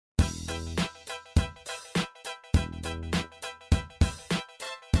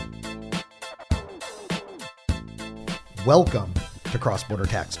Welcome to Cross-Border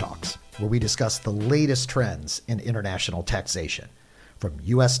Tax Talks, where we discuss the latest trends in international taxation, from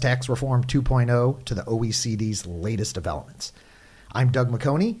U.S. Tax Reform 2.0 to the OECD's latest developments. I'm Doug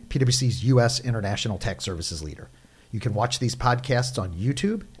McConey, PwC's U.S. International Tax Services Leader. You can watch these podcasts on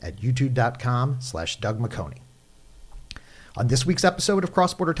YouTube at youtube.com/Doug McConey. On this week's episode of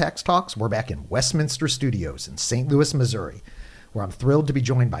Cross-Border Tax Talks, we're back in Westminster Studios in St. Louis, Missouri, where I'm thrilled to be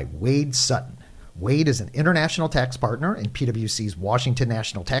joined by Wade Sutton. Wade is an international tax partner in PwC's Washington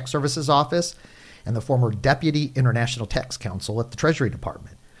National Tax Services Office and the former Deputy International Tax Counsel at the Treasury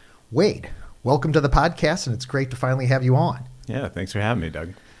Department. Wade, welcome to the podcast, and it's great to finally have you on. Yeah, thanks for having me,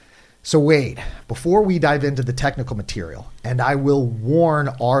 Doug. So Wade, before we dive into the technical material, and I will warn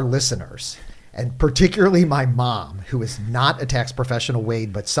our listeners, and particularly my mom, who is not a tax professional,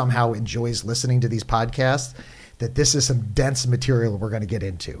 Wade, but somehow enjoys listening to these podcasts, that this is some dense material we're going to get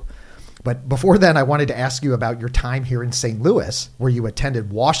into. But before then, I wanted to ask you about your time here in St. Louis, where you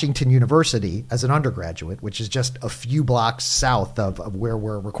attended Washington University as an undergraduate, which is just a few blocks south of where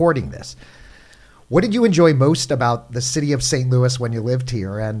we're recording this. What did you enjoy most about the city of St. Louis when you lived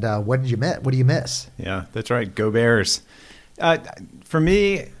here, and what do you miss? Yeah, that's right. Go Bears. For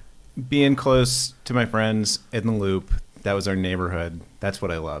me, being close to my friends in the Loop, that was our neighborhood. That's what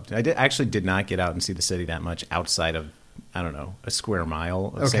I loved. I actually did not get out and see the city that much outside of, I don't know, a square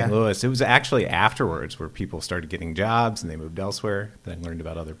mile of St. Louis. It was actually afterwards where people started getting jobs and they moved elsewhere. Then I learned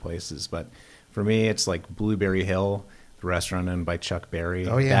about other places. But for me, it's like Blueberry Hill, the restaurant owned by Chuck Berry.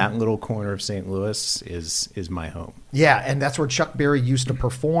 Oh, yeah. That little corner of St. Louis is my home. Yeah, and that's where Chuck Berry used to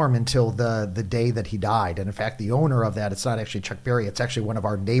perform until the day that he died. And in fact, the owner of that, it's not actually Chuck Berry, it's actually one of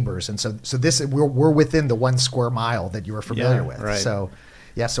our neighbors. And so this we're within the 1 square mile that you were familiar with. Right. So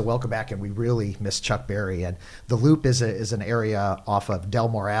welcome back, and we really miss Chuck Berry. And the Loop is an area off of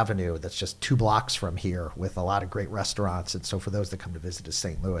Delmore Avenue that's just 2 blocks from here with a lot of great restaurants. And so for those that come to visit us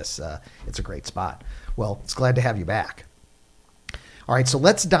St. Louis, it's a great spot. Well, it's glad to have you back. All right, so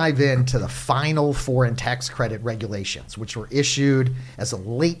let's dive into the final foreign tax credit regulations, which were issued as a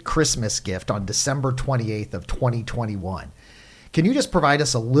late Christmas gift on December 28th of 2021. Can you just provide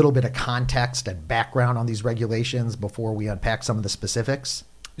us a little bit of context and background on these regulations before we unpack some of the specifics?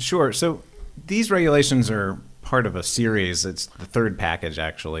 Sure. So these regulations are part of a series. It's the third package,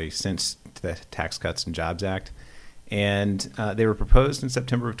 actually, since the Tax Cuts and Jobs Act. And they were proposed in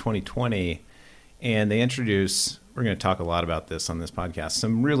September of 2020, and they introduce, we're going to talk a lot about this on this podcast,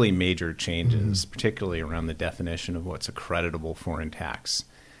 some really major changes, particularly around the definition of what's a creditable foreign tax.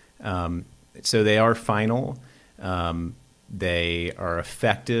 So they are final. They are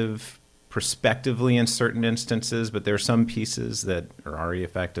effective prospectively in certain instances, but there are some pieces that are already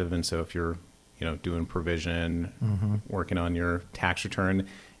effective. And so if you're, doing provision, working on your tax return,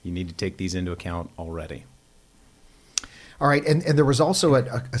 you need to take these into account already. All right, and there was also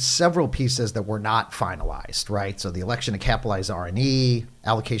several pieces that were not finalized, right? So the election to capitalize R&E,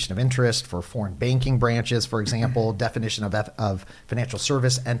 allocation of interest for foreign banking branches, for example, definition of financial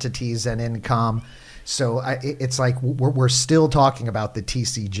service entities and income. So it's like we're still talking about the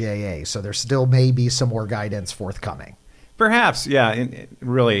TCJA, so there still may be some more guidance forthcoming. Perhaps, yeah. And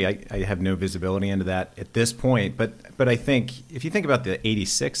really, I have no visibility into that at this point. But I think if you think about the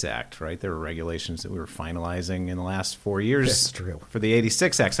 86 Act, right, there were regulations that we were finalizing in the last 4 years. That's true. For the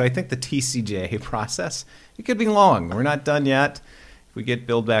 86 Act. So I think the TCJA process, it could be long. We're not done yet. If we get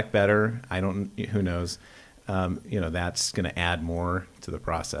Build Back Better, who knows? That's going to add more to the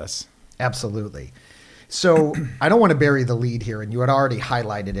process. Absolutely. So I don't want to bury the lead here, and you had already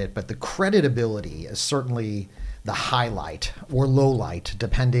highlighted it, but the creditability is certainly the highlight or low light,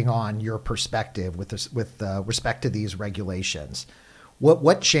 depending on your perspective with respect to these regulations.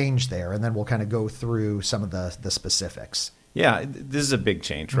 What changed there? And then we'll kind of go through some of the specifics. Yeah, this is a big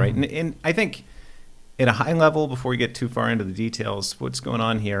change, right? And I think at a high level, before we get too far into the details, what's going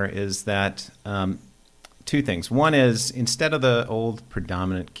on here is that 2 things. One is, instead of the old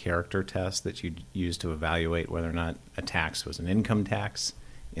predominant character test that you used to evaluate whether or not a tax was an income tax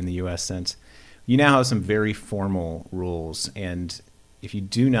in the U.S. sense, you now have some very formal rules. And if you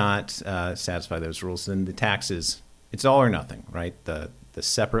do not satisfy those rules, then the tax it's all or nothing, right? The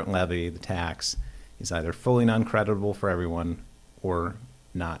separate levy, the tax, is either fully non-creditable for everyone or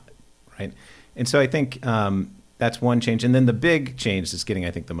not, right? And so I think that's one change. And then the big change that's getting,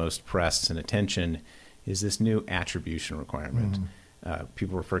 I think, the most press and attention is this new attribution requirement.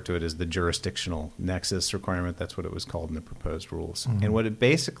 People refer to it as the jurisdictional nexus requirement. That's what it was called in the proposed rules. And what it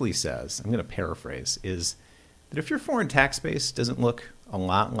basically says, I'm going to paraphrase, is that if your foreign tax base doesn't look a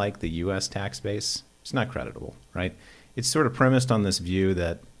lot like the U.S. tax base, it's not creditable, right? It's sort of premised on this view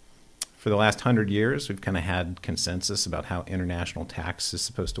that for the last 100 years, we've kind of had consensus about how international tax is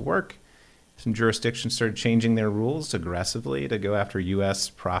supposed to work. Some jurisdictions started changing their rules aggressively to go after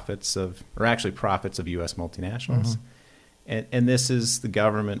U.S. profits of U.S. multinationals. And this is the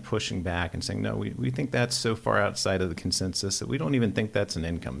government pushing back and saying, no, we think that's so far outside of the consensus that we don't even think that's an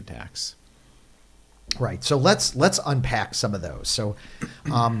income tax. Right. So let's unpack some of those. So,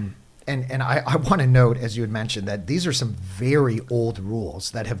 and I want to note, as you had mentioned, that these are some very old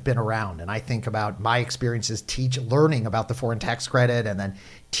rules that have been around. And I think about my experiences learning about the foreign tax credit and then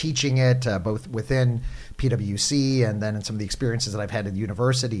teaching it both within PwC and then in some of the experiences that I've had at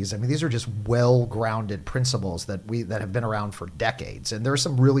universities. I mean, these are just well-grounded principles that have been around for decades. And there are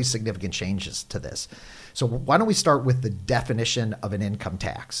some really significant changes to this. So why don't we start with the definition of an income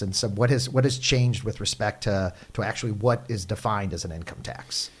tax? And so what has changed with respect to actually what is defined as an income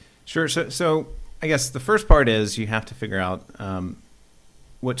tax? Sure. So I guess the first part is you have to figure out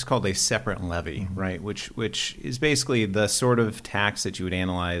what's called a separate levy, right? Which is basically the sort of tax that you would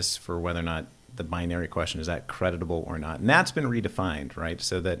analyze for whether or not the binary question is that creditable or not. And that's been redefined, right?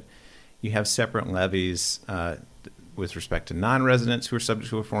 So that you have separate levies with respect to non-residents who are subject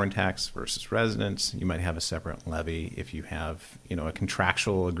to a foreign tax versus residents. You might have a separate levy if you have, a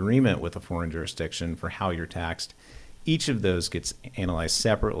contractual agreement with a foreign jurisdiction for how you're taxed. Each of those gets analyzed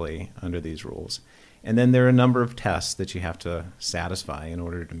separately under these rules. And then there are a number of tests that you have to satisfy in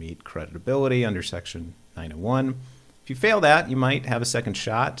order to meet creditability under Section 901. If you fail that, you might have a second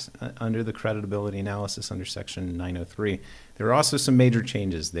shot under the creditability analysis under Section 903. There are also some major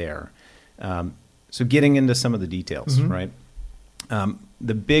changes there. So getting into some of the details, right?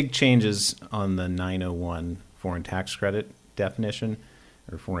 The big changes on the 901 foreign tax credit definition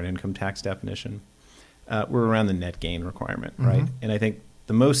or foreign income tax definition were around the net gain requirement, right? And I think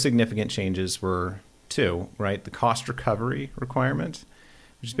the most significant changes were two, right? The cost recovery requirement,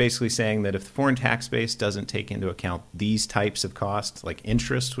 which is basically saying that if the foreign tax base doesn't take into account these types of costs, like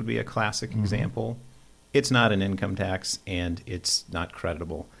interest would be a classic example, it's not an income tax and it's not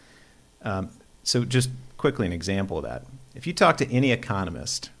creditable. So just quickly an example of that. If you talk to any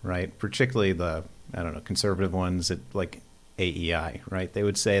economist, right, particularly the, conservative ones at like AEI, right, they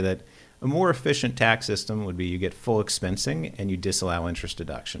would say that a more efficient tax system would be you get full expensing and you disallow interest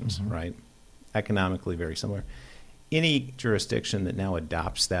deductions, right? Economically very similar. Any jurisdiction that now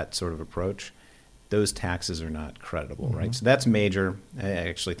adopts that sort of approach, those taxes are not creditable, right? So that's major. I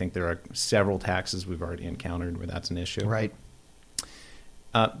actually think there are several taxes we've already encountered where that's an issue. Right.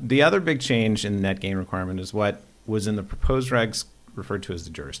 The other big change in the net gain requirement is what was in the proposed regs referred to as the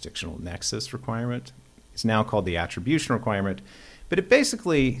jurisdictional nexus requirement. It's now called the attribution requirement. But it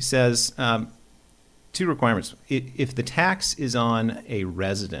basically says two requirements. If the tax is on a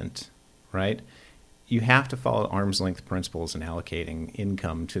resident, right, you have to follow arm's length principles in allocating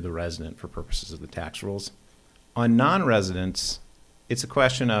income to the resident for purposes of the tax rules. On non-residents, it's a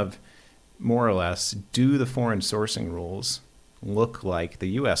question of, more or less, do the foreign sourcing rules look like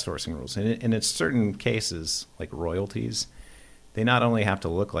the U.S. sourcing rules? And in certain cases, like royalties, they not only have to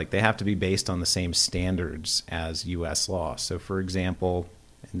look like, they have to be based on the same standards as U.S. law. So, for example,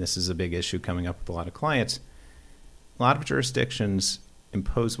 and this is a big issue coming up with a lot of clients, a lot of jurisdictions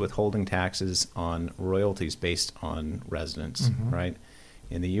impose withholding taxes on royalties based on residence, right?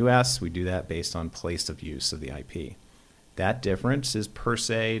 In the U.S., we do that based on place of use of the IP. That difference is per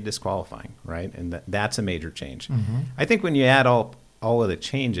se disqualifying, right? And that's a major change. I think when you add all of the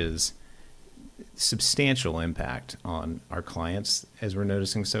changes, substantial impact on our clients, as we're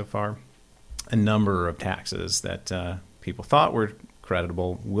noticing so far. A number of taxes that people thought were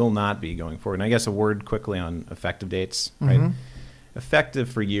creditable will not be going forward. And I guess a word quickly on effective dates, right? Effective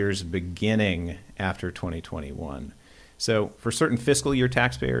for years beginning after 2021. So for certain fiscal year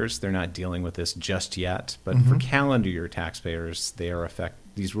taxpayers, they're not dealing with this just yet. But for calendar year taxpayers,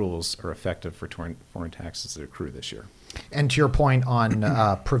 these rules are effective for foreign taxes that accrue this year. And to your point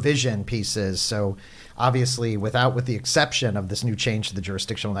on provision pieces, so obviously with the exception of this new change to the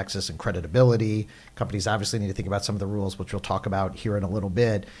jurisdictional nexus and creditability, companies obviously need to think about some of the rules, which we'll talk about here in a little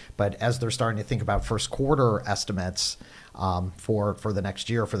bit. But as they're starting to think about first quarter estimates for the next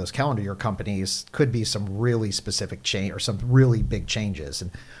year, for those calendar year companies, could be some really specific change or some really big changes.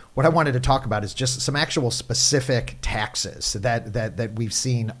 And what I wanted to talk about is just some actual specific taxes that we've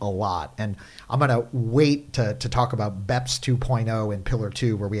seen a lot. And I'm going to wait to talk about BEPS 2.0 and Pillar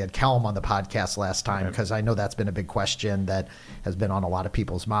 2, where we had Callum on the podcast last time, because I know that's been a big question that has been on a lot of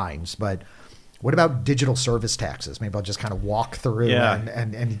people's minds. But What about digital service taxes? Maybe I'll just kind of walk through Yeah.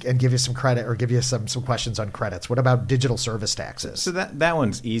 and give you some credit or give you some questions on credits. What about digital service taxes? So that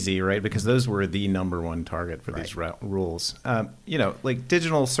one's easy, right? Because those were the number one target for these rules. Like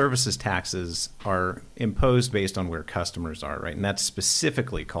digital services taxes are imposed based on where customers are, right? And that's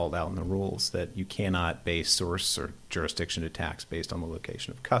specifically called out in the rules that you cannot base source or jurisdiction to tax based on the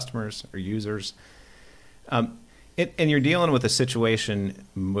location of customers or users. And you're dealing with a situation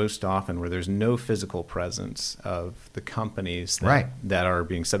most often where there's no physical presence of the companies that are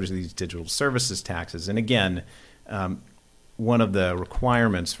being subject to these digital services taxes. And again, one of the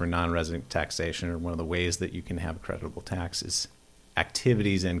requirements for non-resident taxation, or one of the ways that you can have a creditable tax, is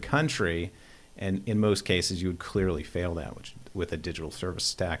activities in country. And in most cases, you would clearly fail that with a digital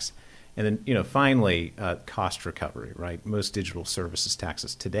services tax. And then, finally, cost recovery, right? Most digital services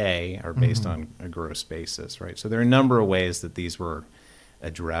taxes today are based on a gross basis, right? So there are a number of ways that these were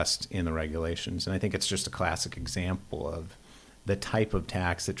addressed in the regulations. And I think it's just a classic example of the type of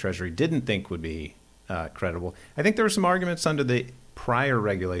tax that Treasury didn't think would be credible. I think there were some arguments under the prior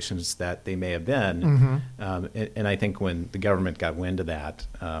regulations that they may have been. And I think when the government got wind of that,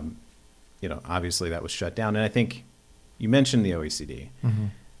 obviously that was shut down. And I think you mentioned the OECD.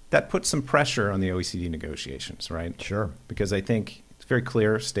 That puts some pressure on the OECD negotiations, right? Sure. Because I think it's very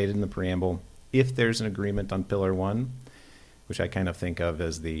clear, stated in the preamble, if there's an agreement on Pillar 1, which I kind of think of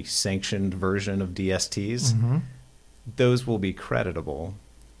as the sanctioned version of DSTs, those will be creditable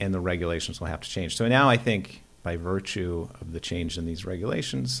and the regulations will have to change. So now I think by virtue of the change in these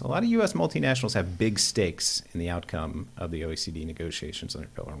regulations, a lot of U.S. multinationals have big stakes in the outcome of the OECD negotiations under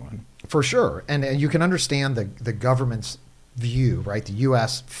Pillar 1. For sure. And you can understand the government's view, right? The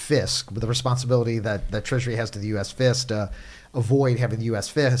U.S. fisc, with the responsibility that Treasury has to the U.S. fisc to avoid having the U.S.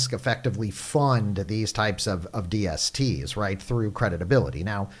 fisc effectively fund these types of DSTs, right, through creditability.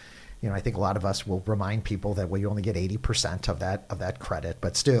 Now, I think a lot of us will remind people that, well, you only get 80% of that credit,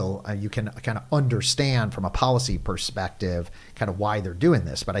 but still you can kind of understand from a policy perspective kind of why they're doing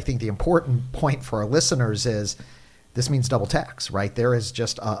this. But I think the important point for our listeners is this means double tax, right? There is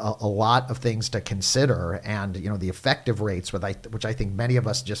just a lot of things to consider, and the effective rates, which I think many of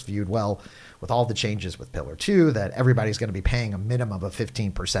us just viewed, well, with all the changes with Pillar 2, that everybody's going to be paying a minimum of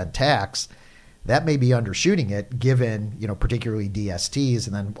 15% tax. That may be undershooting it, given particularly DSTs.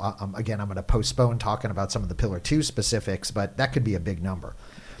 And then again, I'm going to postpone talking about some of the Pillar 2 specifics, but that could be a big number.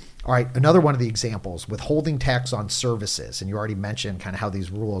 All right, another one of the examples, withholding tax on services, and you already mentioned kind of how these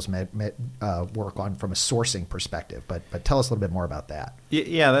rules work on from a sourcing perspective, but tell us a little bit more about that.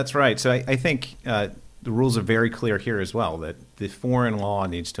 Yeah, that's right. So I think the rules are very clear here as well, that the foreign law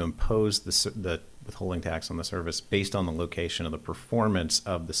needs to impose the withholding tax on the service based on the location of the performance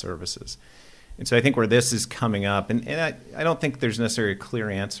of the services. And so I think where this is coming up, and I don't think there's necessarily a clear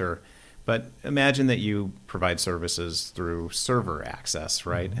answer, but imagine that you provide services through server access,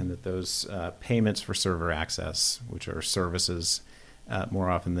 right? And that those payments for server access, which are services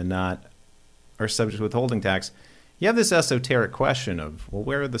more often than not, are subject to withholding tax. You have this esoteric question of, well,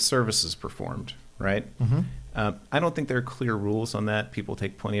 where are the services performed, right? I don't think there are clear rules on that. People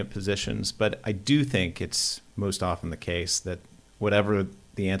take plenty of positions, but I do think it's most often the case that whatever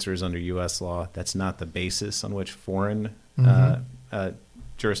the answer is under U.S. law, that's not the basis on which foreign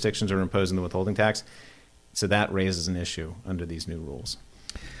jurisdictions are imposing the withholding tax. So that raises an issue under these new rules.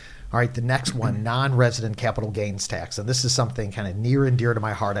 All right, the next one, non-resident capital gains tax. And this is something kind of near and dear to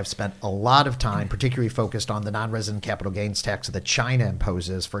my heart. I've spent a lot of time particularly focused on the non-resident capital gains tax that China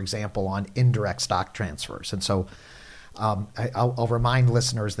imposes, for example, on indirect stock transfers. And so I'll remind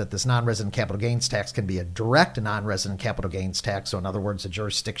listeners that this non-resident capital gains tax can be a direct non-resident capital gains tax. So in other words, a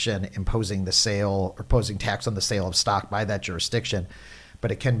jurisdiction imposing the sale or imposing tax on the sale of stock by that jurisdiction.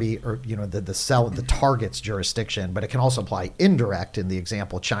 But it can be, the target's jurisdiction, but it can also apply indirect in the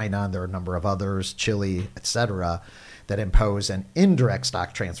example China, and there are a number of others, Chile, et cetera, that impose an indirect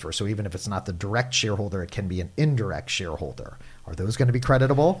stock transfer. So even if it's not the direct shareholder, it can be an indirect shareholder. Are those going to be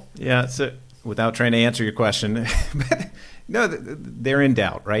creditable? Yeah, so without trying to answer your question, no, they're in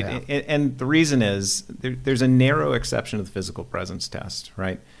doubt, right? Yeah. And the reason is there's a narrow exception to the physical presence test,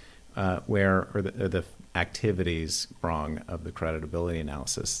 right? Where the activities prong of the creditability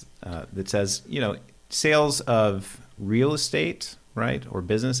analysis that says, sales of real estate, right, or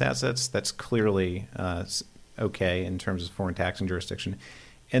business assets, that's clearly okay in terms of foreign taxing jurisdiction.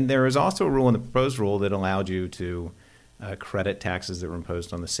 And there is also a rule in the proposed rule that allowed you to credit taxes that were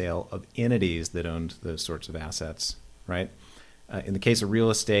imposed on the sale of entities that owned those sorts of assets, right? In the case of real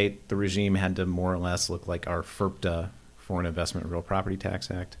estate, the regime had to more or less look like our FIRPTA, Foreign Investment and Real Property Tax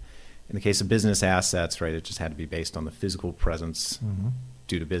Act. In the case of business assets, right, it just had to be based on the physical presence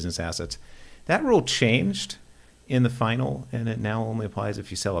due to business assets. That rule changed in the final, and it now only applies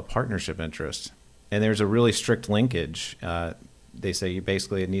if you sell a partnership interest. And there's a really strict linkage. They say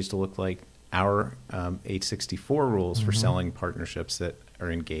basically it needs to look like our 864 rules for selling partnerships that are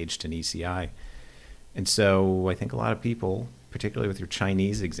engaged in ECI. And so I think a lot of people, particularly with your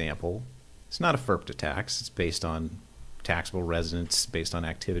Chinese example, it's not a FERPTA tax. It's based on taxable residence, based on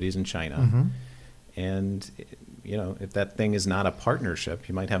activities in China. And if that thing is not a partnership,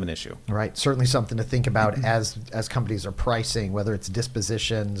 you might have an issue. Right. Certainly something to think about as companies are pricing, whether it's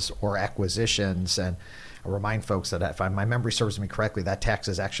dispositions or acquisitions. And I remind folks that if my memory serves me correctly, that tax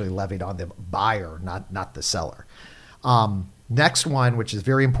is actually levied on the buyer, not the seller. Next one, which is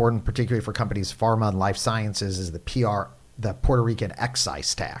very important, particularly for companies pharma and life sciences, is the Puerto Rican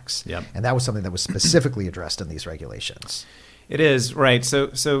excise tax. Yep. And that was something that was specifically addressed in these regulations. It is, right. So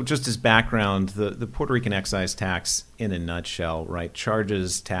just as background, the Puerto Rican excise tax, in a nutshell, right,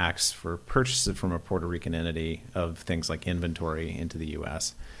 charges tax for purchases from a Puerto Rican entity of things like inventory into the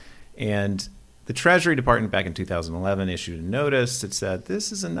U.S. And the Treasury Department back in 2011 issued a notice that said,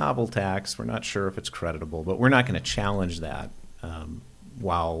 this is a novel tax. We're not sure if it's creditable, but we're not going to challenge that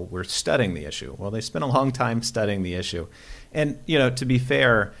while we're studying the issue. Well, they spent a long time studying the issue. And, to be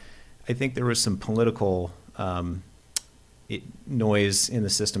fair, I think there was some political noise in the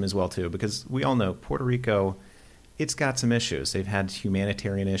system as well, too, because we all know Puerto Rico, it's got some issues. They've had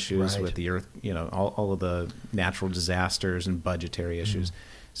humanitarian issues with the earth, all of the natural disasters and budgetary issues.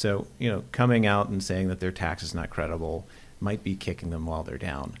 So, coming out and saying that their tax is not credible might be kicking them while they're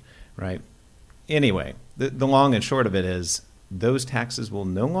down, right? Anyway, the long and short of it is those taxes will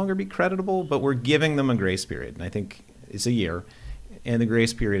no longer be creditable, but we're giving them a grace period. And I think it's a year. And the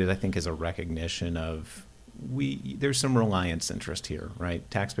grace period, I think, is a recognition of there's some reliance interest here, right?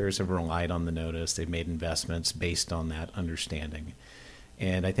 Taxpayers have relied on the notice. They've made investments based on that understanding.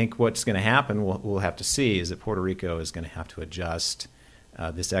 And I think what's going to happen, we'll have to see, is that Puerto Rico is going to have to adjust.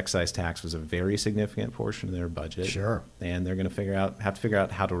 This excise tax was a very significant portion of their budget. Sure. And they're going to have to figure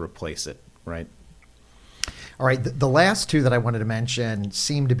out how to replace it, right? All right. The last two that I wanted to mention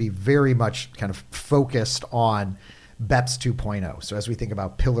seem to be very much kind of focused on BEPS 2.0. So as we think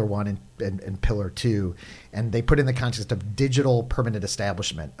about Pillar 1 and Pillar 2, and they put in the context of digital permanent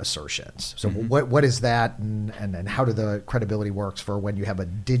establishment assertions. So what is that, and how do the credibility works for when you have a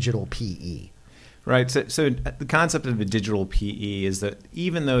digital PE? Right. So the concept of a digital PE is that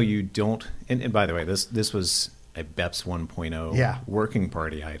even though you don't, and by the way, this was a BEPS 1.0 working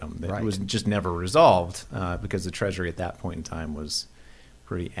party item that was just never resolved because the Treasury at that point in time was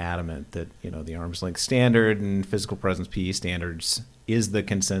pretty adamant that the arm's length standard and physical presence PE standards is the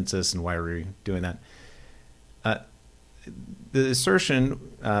consensus, and why are we doing that? The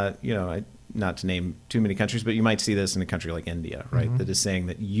assertion, not to name too many countries, but you might see this in a country like India, right? That is saying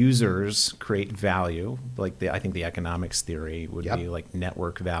that users create value, like I think the economics theory would be like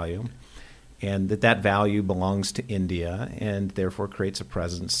network value, and that value belongs to India and therefore creates a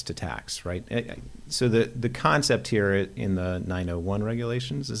presence to tax, right? So the concept here in the 901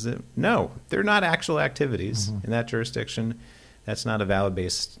 regulations is that, no, they're not actual activities in that jurisdiction. That's not a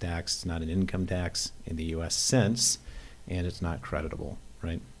valid-based tax. It's not an income tax in the U.S. sense, and it's not creditable,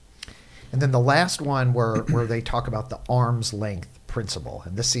 right? And then the last one where they talk about the arm's length principle,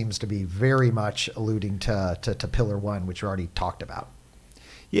 and this seems to be very much alluding to Pillar 1, which you already talked about.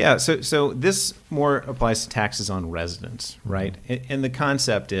 Yeah, so this more applies to taxes on residence, right? And the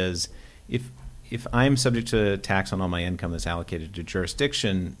concept is if I'm subject to tax on all my income that's allocated to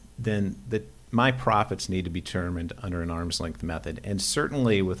jurisdiction, then my profits need to be determined under an arm's length method. And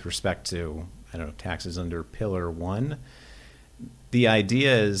certainly with respect to, taxes under Pillar 1, the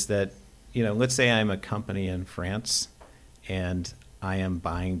idea is that, let's say I'm a company in France and I am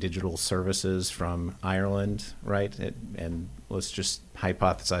buying digital services from Ireland, right? And let's just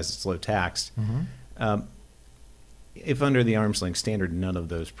hypothesize it's low taxed. If under the arm's length standard, none of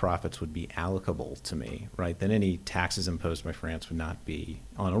those profits would be allocable to me, right? Then any taxes imposed by France would not be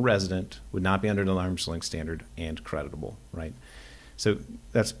on a resident, would not be under the arm's length standard and creditable, right? So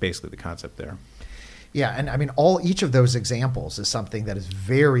that's basically the concept there. Yeah, and I mean, each of those examples is something that is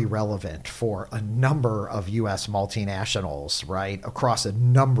very relevant for a number of U.S. multinationals, right, across a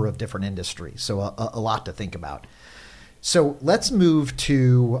number of different industries. So a lot to think about. So let's move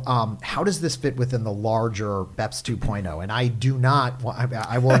to how does this fit within the larger BEPS 2.0? And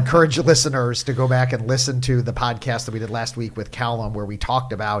I will encourage listeners to go back and listen to the podcast that we did last week with Callum, where we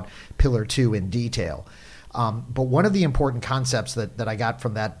talked about Pillar 2 in detail. But one of the important concepts that I got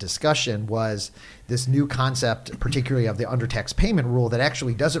from that discussion was this new concept, particularly of the undertax payment rule, that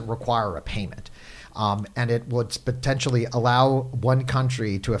actually doesn't require a payment. And it would potentially allow one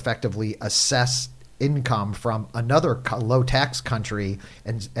country to effectively assess income from another low tax country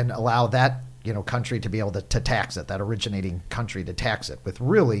and allow that country to be able to tax it, that originating country to tax it with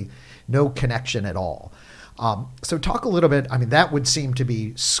really no connection at all. So talk a little bit, that would seem to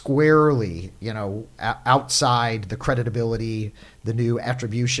be squarely, outside the creditability, the new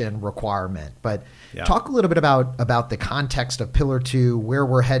attribution requirement. But talk a little bit about the context of Pillar 2, where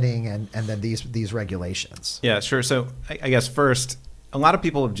we're heading, and then these regulations. Yeah, sure. So I guess first, a lot of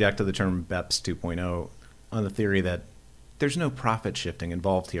people object to the term BEPS 2.0 on the theory that there's no profit shifting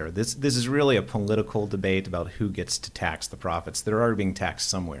involved here. This is really a political debate about who gets to tax the profits that are already being taxed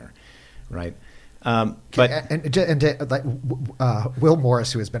somewhere, right? But Will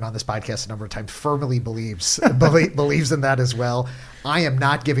Morris, who has been on this podcast a number of times, firmly believes in that as well. I am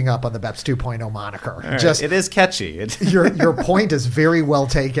not giving up on the BEPS 2.0 moniker. Right. It is catchy. Your point is very well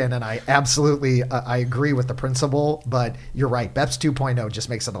taken, and I absolutely I agree with the principle. But you're right, BEPS 2.0 just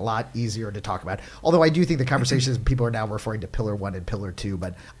makes it a lot easier to talk about. Although I do think the conversations people are now referring to Pillar 1 and Pillar 2,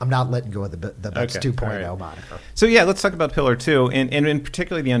 but I'm not letting go of the BEPS 2.0 moniker. So yeah, let's talk about Pillar 2, and in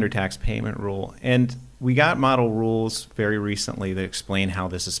particularly the undertax payment rule. And we got model rules very recently that explain how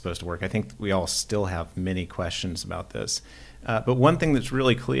this is supposed to work. I think we all still have many questions about this. But one thing that's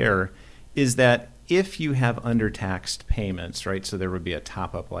really clear is that if you have undertaxed payments, right, so there would be a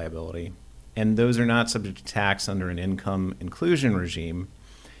top-up liability, and those are not subject to tax under an income inclusion regime,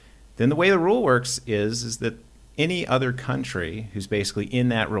 then the way the rule works is that any other country who's basically in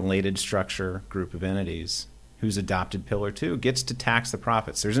that related structure group of entities who's adopted Pillar 2 gets to tax the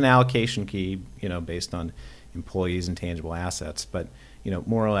profits. There's an allocation key, based on employees and tangible assets, but,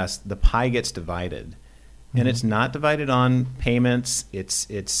 more or less the pie gets divided. And it's not divided on payments. It's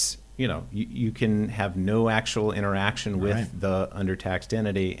you can have no actual interaction with the undertaxed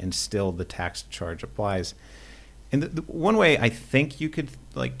entity, and still the tax charge applies. And the one way I think you could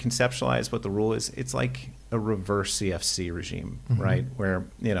conceptualize what the rule is, it's like a reverse CFC regime, right? Where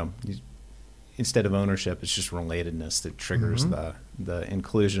instead of ownership, it's just relatedness that triggers the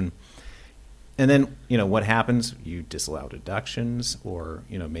inclusion. And then what happens? You disallow deductions, or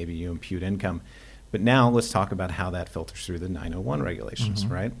maybe you impute income. But now let's talk about how that filters through the 901 regulations,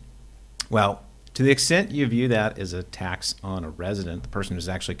 right? Well, to the extent you view that as a tax on a resident, the person who's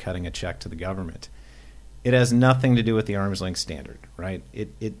actually cutting a check to the government, it has nothing to do with the arm's length standard, right?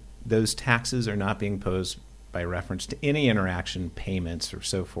 Those taxes are not being posed by reference to any interaction, payments, or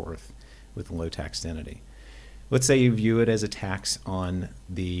so forth with a low-taxed entity. Let's say you view it as a tax on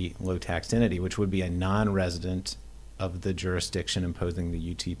the low-taxed entity, which would be a non-resident of the jurisdiction imposing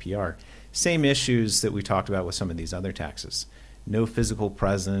the UTPR. Same issues that we talked about with some of these other taxes. No physical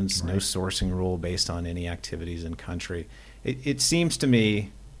presence, no sourcing rule based on any activities in country. It seems to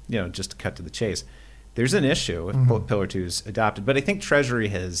me, just to cut to the chase, there's an issue if Pillar 2 is adopted. But I think Treasury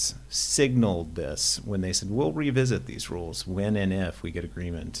has signaled this when they said, we'll revisit these rules when and if we get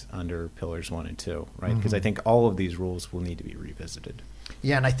agreement under Pillars 1 and 2, right? Because I think all of these rules will need to be revisited.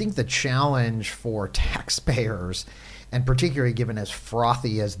 Yeah, and I think the challenge for taxpayers, and particularly given as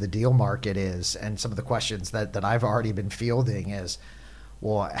frothy as the deal market is, and some of the questions that I've already been fielding is,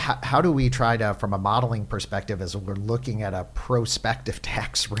 well, how do we try to, from a modeling perspective, as we're looking at a prospective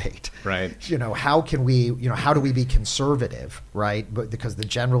tax rate, right? How can we, how do we be conservative, right? But because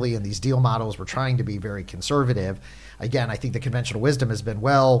generally in these deal models, we're trying to be very conservative. Again, I think the conventional wisdom has been,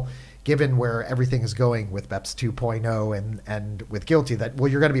 well, given where everything is going with BEPS 2.0 and with GILTI, that,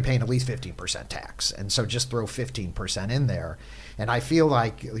 well, you're going to be paying at least 15% tax. And so just throw 15% in there. And I feel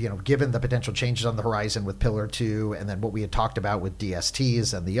like, given the potential changes on the horizon with Pillar 2 and then what we had talked about with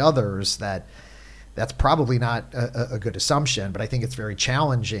DSTs and the others, that's probably not a good assumption. But I think it's very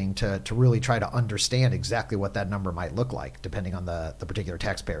challenging to really try to understand exactly what that number might look like, depending on the particular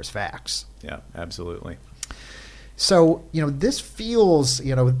taxpayer's facts. Yeah, absolutely. So, this feels,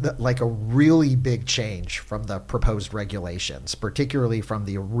 like a really big change from the proposed regulations, particularly from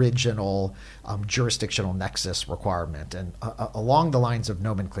the original jurisdictional nexus requirement. And along the lines of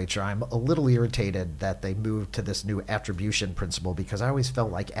nomenclature, I'm a little irritated that they moved to this new attribution principle, because I always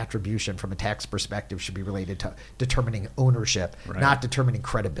felt like attribution from a tax perspective should be related to determining ownership, not determining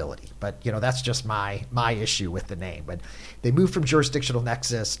credibility. But, that's just my issue with the name. But they moved from jurisdictional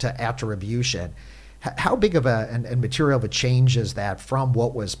nexus to attribution. How big of and material of a change is that from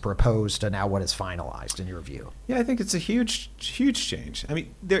what was proposed to now what is finalized, in your view? Yeah, I think it's a huge change. I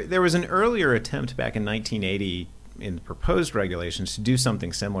mean, there was an earlier attempt back in 1980 in the proposed regulations to do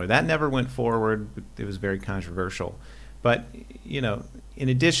something similar. That never went forward. It was very controversial. But, in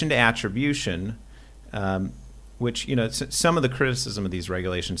addition to attribution, which, some of the criticism of these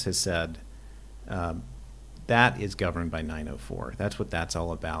regulations has said, that is governed by 904. That's what that's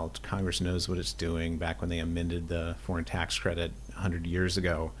all about. Congress knows what it's doing. Back when they amended the foreign tax credit 100 years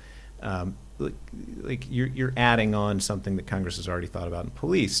ago, like you're adding on something that Congress has already thought about and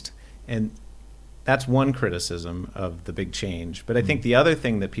policed. And that's one criticism of the big change. But I think the other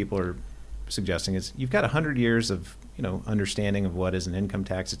thing that people are suggesting is you've got 100 years of understanding of what is an income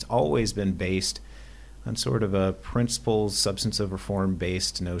tax. It's always been based on sort of a principles, substance of reform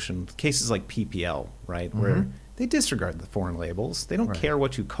based notion. Cases like PPL, right, where they disregard the foreign labels. They don't care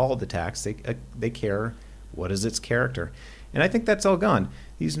what you call the tax. They care what is its character. And I think that's all gone.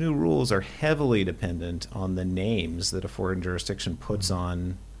 These new rules are heavily dependent on the names that a foreign jurisdiction puts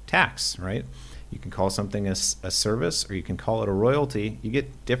on tax, right? You can call something a service or you can call it a royalty. You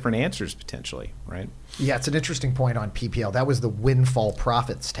get different answers potentially, right? Yeah, it's an interesting point on PPL. That was the windfall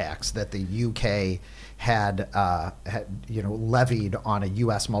profits tax that the UK had levied on a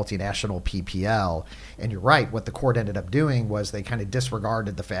U.S. multinational PPL. And you're right, what the court ended up doing was they kind of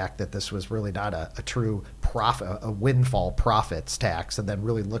disregarded the fact that this was really not a true profit, a windfall profits tax, and then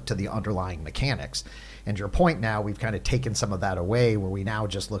really looked to the underlying mechanics. And your point now, we've kind of taken some of that away where we now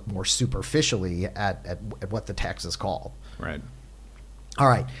just look more superficially at what the tax is called. Right. All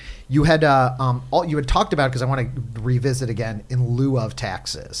right. You had talked about, because I want to revisit again, in lieu of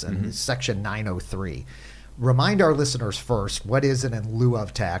taxes and Section 903. Remind our listeners first, what is an in lieu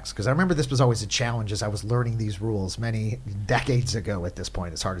of tax? Because I remember this was always a challenge as I was learning these rules many decades ago at this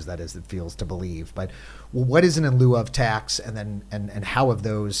point, as hard as that is, it feels to believe. But what is an in lieu of tax, and then and how have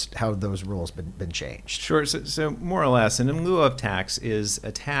those rules been changed? Sure. So more or less, an in lieu of tax is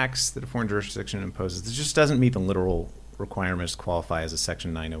a tax that a foreign jurisdiction imposes that just doesn't meet the literal requirements to qualify as a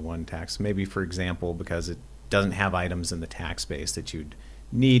Section 901 tax. Maybe, for example, because it doesn't have items in the tax base that you'd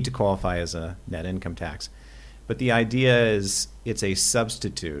need to qualify as a net income tax. But the idea is it's a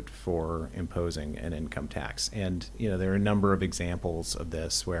substitute for imposing an income tax. And there are a number of examples of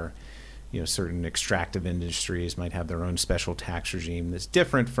this where certain extractive industries might have their own special tax regime that's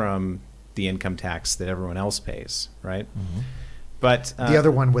different from the income tax that everyone else pays, right? But the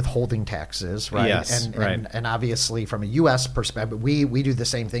other one, withholding taxes, right? Yes, and obviously from a U.S. perspective, we do the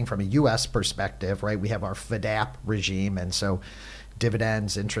same thing from a U.S. perspective, right? We have our FDAP regime, and so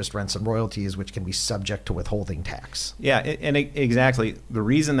dividends, interest, rents, and royalties, which can be subject to withholding tax. Yeah, and exactly. The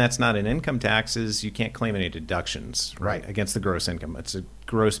reason that's not an income tax is you can't claim any deductions, right, against the gross income. It's a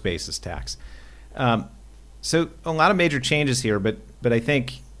gross basis tax. So a lot of major changes here, but I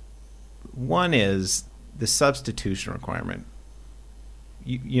think one is the substitution requirement.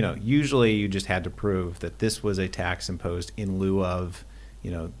 Usually you just had to prove that this was a tax imposed in lieu of,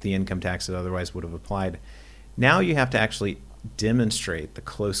 the income tax that otherwise would have applied. Now you have to actually demonstrate the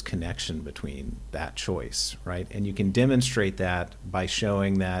close connection between that choice, right? And you can demonstrate that by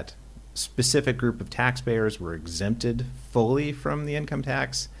showing that specific group of taxpayers were exempted fully from the income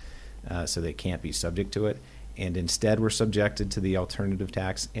tax, so they can't be subject to it, and instead were subjected to the alternative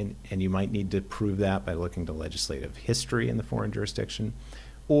tax. And you might need to prove that by looking to legislative history in the foreign jurisdiction,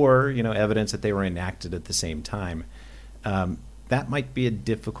 or evidence that they were enacted at the same time. That might be a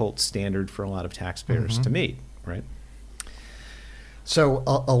difficult standard for a lot of taxpayers to meet, right? So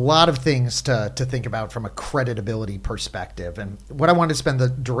a lot of things to think about from a creditability perspective. And what I wanted to spend the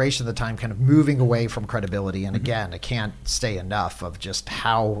duration of the time kind of moving away from credibility. And again, I can't say enough of just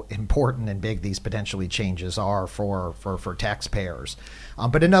how important and big these potentially changes are for taxpayers.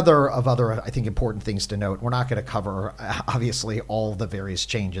 But other, I think, important things to note. We're not going to cover, obviously, all the various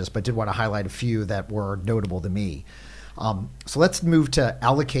changes, but did want to highlight a few that were notable to me. So let's move to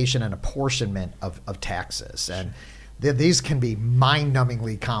allocation and apportionment of taxes. And these can be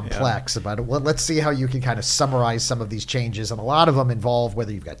mind-numbingly complex, but let's see how you can kind of summarize some of these changes. And a lot of them involve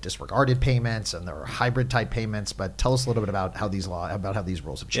whether you've got disregarded payments and there are hybrid-type payments. But tell us a little bit about how these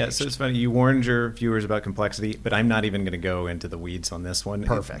rules have changed. Yeah, so it's funny. You warned your viewers about complexity, but I'm not even going to go into the weeds on this one.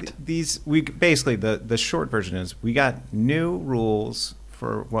 Perfect. The short version is we got new rules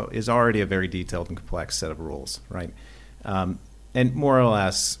for what is already a very detailed and complex set of rules, right? And more or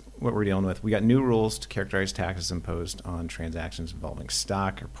less, what we're dealing with, we got new rules to characterize taxes imposed on transactions involving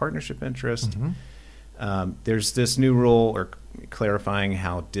stock or partnership interest. There's this new rule or clarifying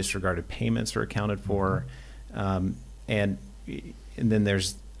how disregarded payments are accounted for, and then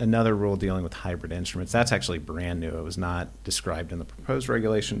there's another rule dealing with hybrid instruments. That's actually brand new. It was not described in the proposed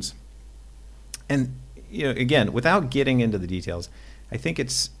regulations. And again, without getting into the details, I think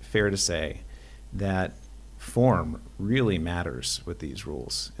it's fair to say that form really matters with these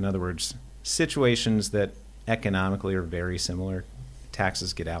rules. In other words, situations that economically are very similar,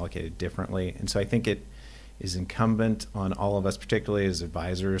 taxes get allocated differently. And so I think it is incumbent on all of us, particularly as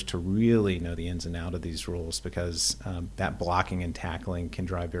advisors, to really know the ins and outs of these rules, because that blocking and tackling can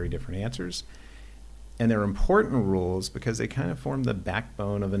drive very different answers. And they're important rules because they kind of form the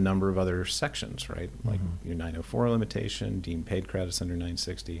backbone of a number of other sections, right? Like your 904 limitation, deemed paid credits under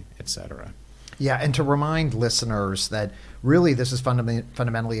 960, et cetera. Yeah, and to remind listeners that really this is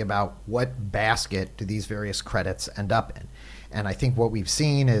fundamentally about what basket do these various credits end up in. And I think what we've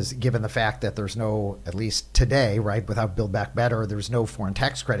seen is, given the fact that there's no, at least today, right, without Build Back Better, there's no foreign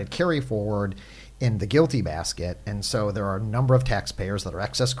tax credit carry forward in the GILTI basket. And so there are a number of taxpayers that are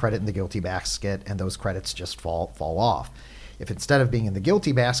excess credit in the GILTI basket, and those credits just fall off. If instead of being in the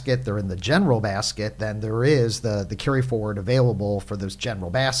GILTI basket, they're in the general basket, then there is the carry forward available for this general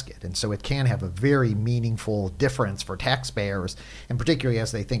basket. And so it can have a very meaningful difference for taxpayers, and particularly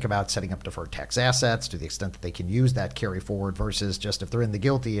as they think about setting up deferred tax assets to the extent that they can use that carry forward, versus just if they're in the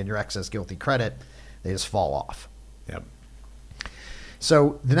GILTI and your excess GILTI credit, they just fall off. Yep.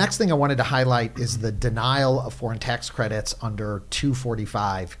 So the next thing I wanted to highlight is the denial of foreign tax credits under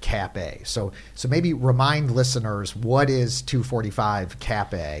 245 Cap A. So maybe remind listeners, what is 245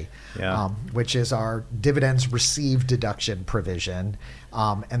 Cap A, which is our dividends received deduction provision,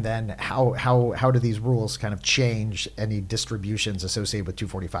 and then how do these rules kind of change any distributions associated with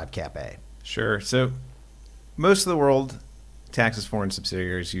 245 Cap A? Sure. So most of the world taxes foreign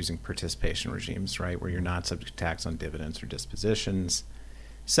subsidiaries using participation regimes, right, where you're not subject to tax on dividends or dispositions.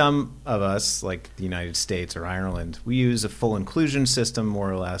 Some of us, like the United States or Ireland, we use a full inclusion system, more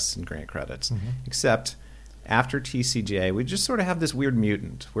or less, and grant credits. Except after TCJA, we just sort of have this weird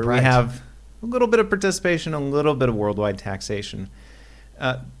mutant where we have a little bit of participation, a little bit of worldwide taxation.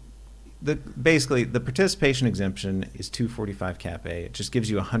 Basically, the participation exemption is 245 Cap A. It just gives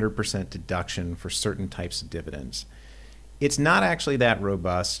you 100% deduction for certain types of dividends. It's not actually that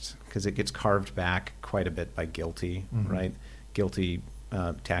robust because it gets carved back quite a bit by GILTI, right? GILTI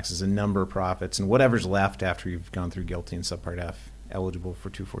taxes a number of profits, and whatever's left after you've gone through GILTI and Subpart F, eligible for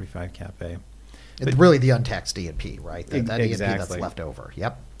 245 Cap A. It's really the untaxed E&P, right? That exactly. E&P that's left over.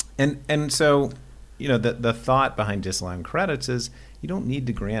 Yep. And so, the thought behind disallowing credits is you don't need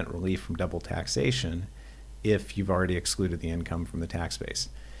to grant relief from double taxation if you've already excluded the income from the tax base.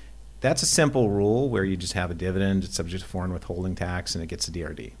 That's a simple rule where you just have a dividend, it's subject to foreign withholding tax, and it gets a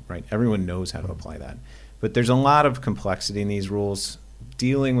DRD, right? Everyone knows how to apply that. But there's a lot of complexity in these rules,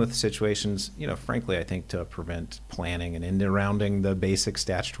 dealing with situations, frankly, I think to prevent planning and end-rounding the basic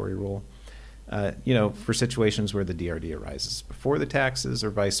statutory rule, for situations where the DRD arises before the taxes or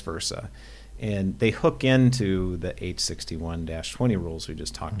vice versa. And they hook into the 861-20 rules we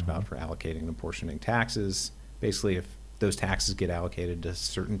just talked about for allocating and apportioning taxes. Basically, if those taxes get allocated to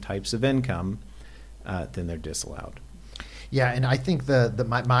certain types of income, then they're disallowed. Yeah, and I think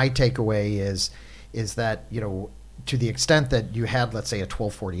my takeaway is that, to the extent that you had, let's say, a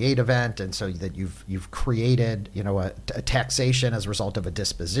 1248 event, and so that you've created, a taxation as a result of a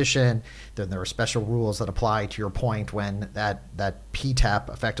disposition, then there are special rules that apply, to your point, when that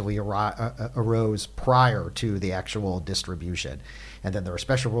PTEP effectively arose prior to the actual distribution. And then there are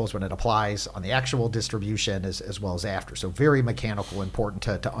special rules when it applies on the actual distribution as well as after. So very mechanical, important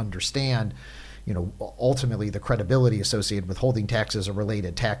to understand, ultimately the credibility associated with holding taxes or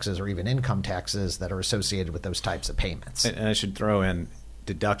related taxes or even income taxes that are associated with those types of payments. And I should throw in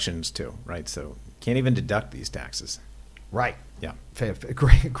deductions too, right? So you can't even deduct these taxes. Right. Yeah.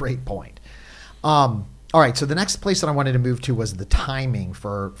 Great point. All right, so the next place that I wanted to move to was the timing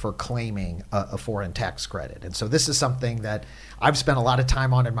for claiming a foreign tax credit. And so this is something that I've spent a lot of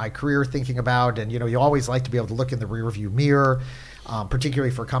time on in my career thinking about. And, you always like to be able to look in the rearview mirror,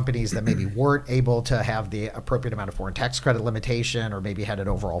 particularly for companies that maybe weren't able to have the appropriate amount of foreign tax credit limitation, or maybe had an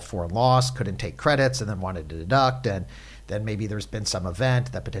overall foreign loss, couldn't take credits, and then wanted to deduct. And then maybe there's been some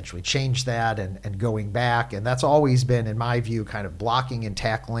event that potentially changed that, and going back. And that's always been, in my view, kind of blocking and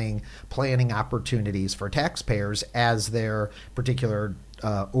tackling planning opportunities for taxpayers as their particular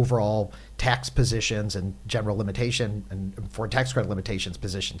overall tax positions and general limitation and foreign tax credit limitations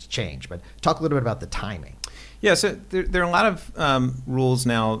positions change. But talk a little bit about the timing. Yeah, so there are a lot of rules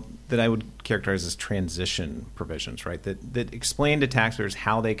now that I would characterize as transition provisions, right? That explain to taxpayers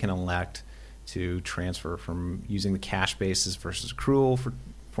how they can elect to transfer from using the cash basis versus accrual for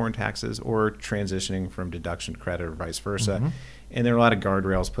foreign taxes, or transitioning from deduction to credit, or vice versa. And there are a lot of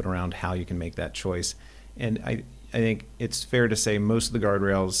guardrails put around how you can make that choice. And I think it's fair to say most of the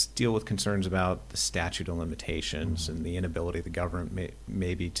guardrails deal with concerns about the statute of limitations and the inability of the government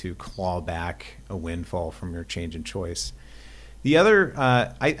maybe to claw back a windfall from your change in choice. The other,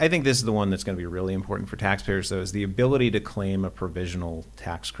 I think this is the one that's going to be really important for taxpayers, though, is the ability to claim a provisional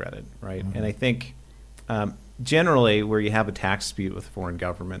tax credit, right? And I think Generally, where you have a tax dispute with a foreign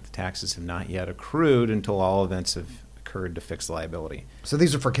government, the taxes have not yet accrued until all events have occurred to fix liability. So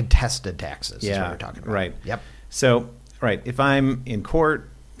these are for contested taxes, is what we're talking about. Right. Yep. So, right, if I'm in court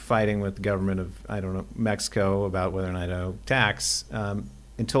fighting with the government of, I don't know, Mexico about whether or not I owe tax,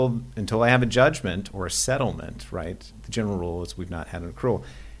 until I have a judgment or a settlement, right, the general rule is we've not had an accrual.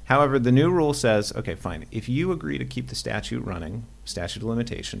 However, the new rule says, okay, fine, if you agree to keep the statute running, statute of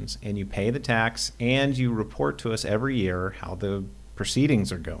limitations, and you pay the tax and you report to us every year how the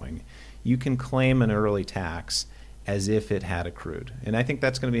proceedings are going, you can claim an early tax as if it had accrued. And I think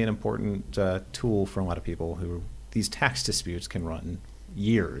that's going to be an important tool for a lot of people who these tax disputes can run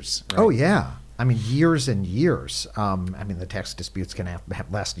years. Right? Oh, yeah. I mean, years and years. I mean, the tax disputes can have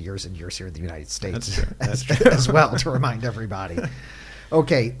last years and years here in the United States That's true. as well, to remind everybody.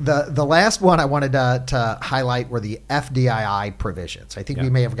 Okay, the last one I wanted to highlight were the FDII provisions. I think we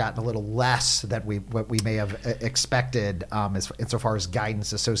may have gotten a little less than what we may have expected insofar as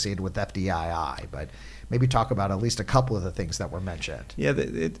guidance associated with FDII, but maybe talk about at least a couple of the things that were mentioned. Yeah,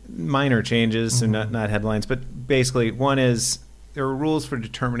 minor changes, so not headlines, but basically one is there are rules for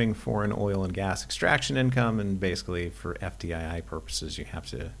determining foreign oil and gas extraction income, and basically for FDII purposes, you have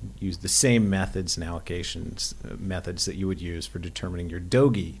to use the same methods and allocations methods that you would use for determining your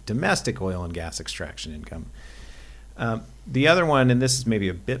DOGI, domestic oil and gas extraction income. The other one, and this is maybe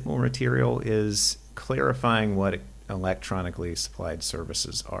a bit more material, is clarifying what electronically supplied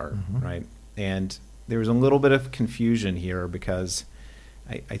services are, right? And there was a little bit of confusion here because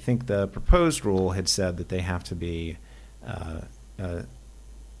I think the proposed rule had said that they have to be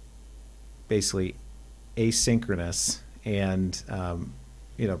basically asynchronous, and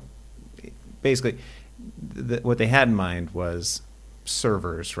basically what they had in mind was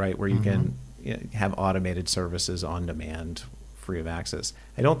servers, right, where you can have automated services on demand, free of access.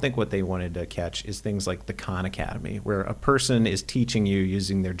 I don't think what they wanted to catch is things like the Khan Academy, where a person is teaching you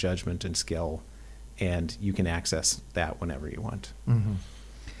using their judgment and skill, and you can access that whenever you want.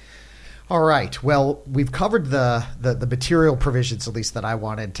 All right. Well, we've covered the material provisions, at least that I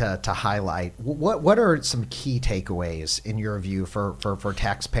wanted to highlight. What are some key takeaways in your view for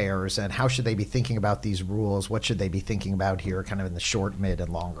taxpayers, and how should they be thinking about these rules? What should they be thinking about here kind of in the short, mid,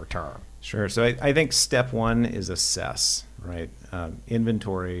 and longer term? Sure. So I think step one is assess, right?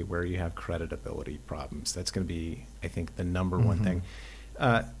 Inventory where you have creditability problems. That's going to be, I think, the number one thing.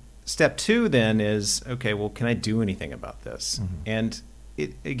 Step two then is, okay, well, can I do anything about this? And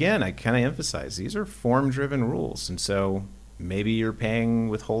again, I kind of emphasize these are form-driven rules, and so maybe you're paying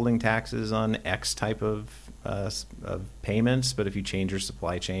withholding taxes on X type of payments, but if you change your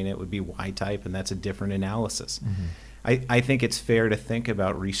supply chain, it would be Y type, and that's a different analysis. I think it's fair to think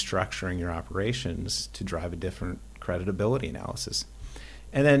about restructuring your operations to drive a different creditability analysis.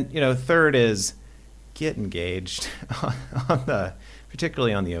 And then, third is get engaged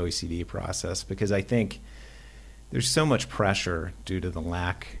particularly on the OECD process, because I think there's so much pressure due to the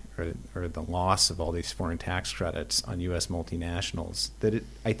lack or the loss of all these foreign tax credits on U.S. multinationals that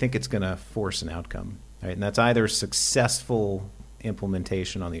I think it's going to force an outcome, right? And that's either successful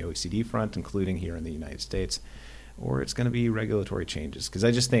implementation on the OECD front, including here in the United States, or it's going to be regulatory changes. Because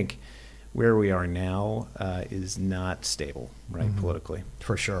I just think where we are now is not stable, right, politically.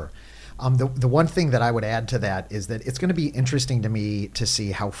 For sure. The one thing that I would add to that is that it's going to be interesting to me to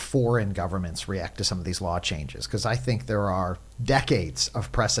see how foreign governments react to some of these law changes, because I think there are decades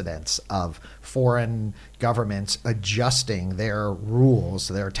of precedents of foreign governments adjusting their rules,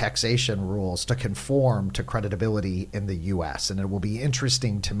 their taxation rules, to conform to creditability in the U.S. And it will be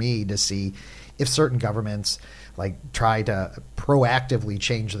interesting to me to see if certain governments try to proactively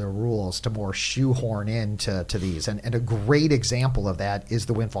change their rules to more shoehorn into these. And a great example of that is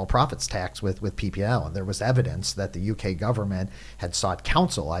the windfall profits tax with PPL. And there was evidence that the UK government had sought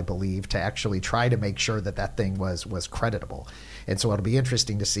counsel, I believe, to actually try to make sure that thing was creditable. And so it'll be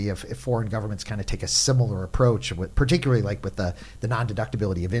interesting to see if foreign governments kind of take a similar approach, particularly with the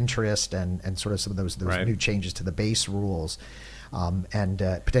non-deductibility of interest and sort of some of those new changes to the base rules. And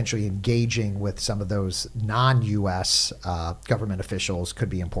potentially engaging with some of those non-U.S. Government officials could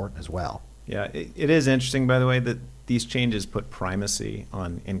be important as well. Yeah, it is interesting, by the way, that these changes put primacy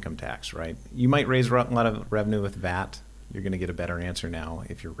on income tax, right? You might raise a lot of revenue with VAT. You're going to get a better answer now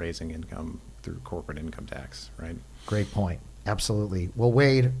if you're raising income through corporate income tax, right? Great point. Absolutely. Well,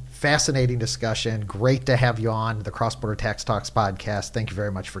 Wade, fascinating discussion. Great to have you on the Cross Border Tax Talks podcast. Thank you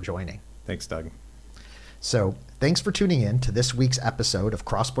very much for joining. Thanks, Doug. So thanks for tuning in to this week's episode of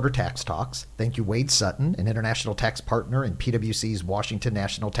Cross Border Tax Talks. Thank you, Wade Sutton, an international tax partner in PwC's Washington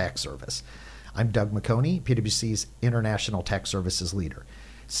National Tax Service. I'm Doug McConey, PwC's International Tax Services leader.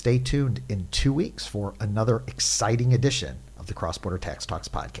 Stay tuned in 2 weeks for another exciting edition of the Cross Border Tax Talks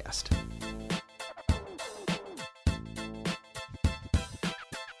podcast.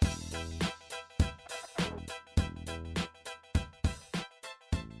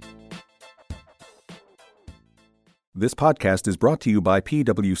 This podcast is brought to you by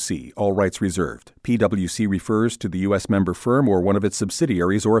PwC, all rights reserved. PwC refers to the U.S. member firm or one of its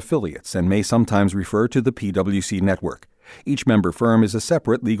subsidiaries or affiliates and may sometimes refer to the PwC network. Each member firm is a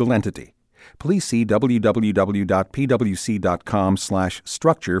separate legal entity. Please see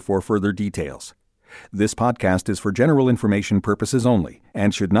www.pwc.com/structure for further details. This podcast is for general information purposes only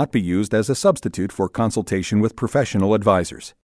and should not be used as a substitute for consultation with professional advisors.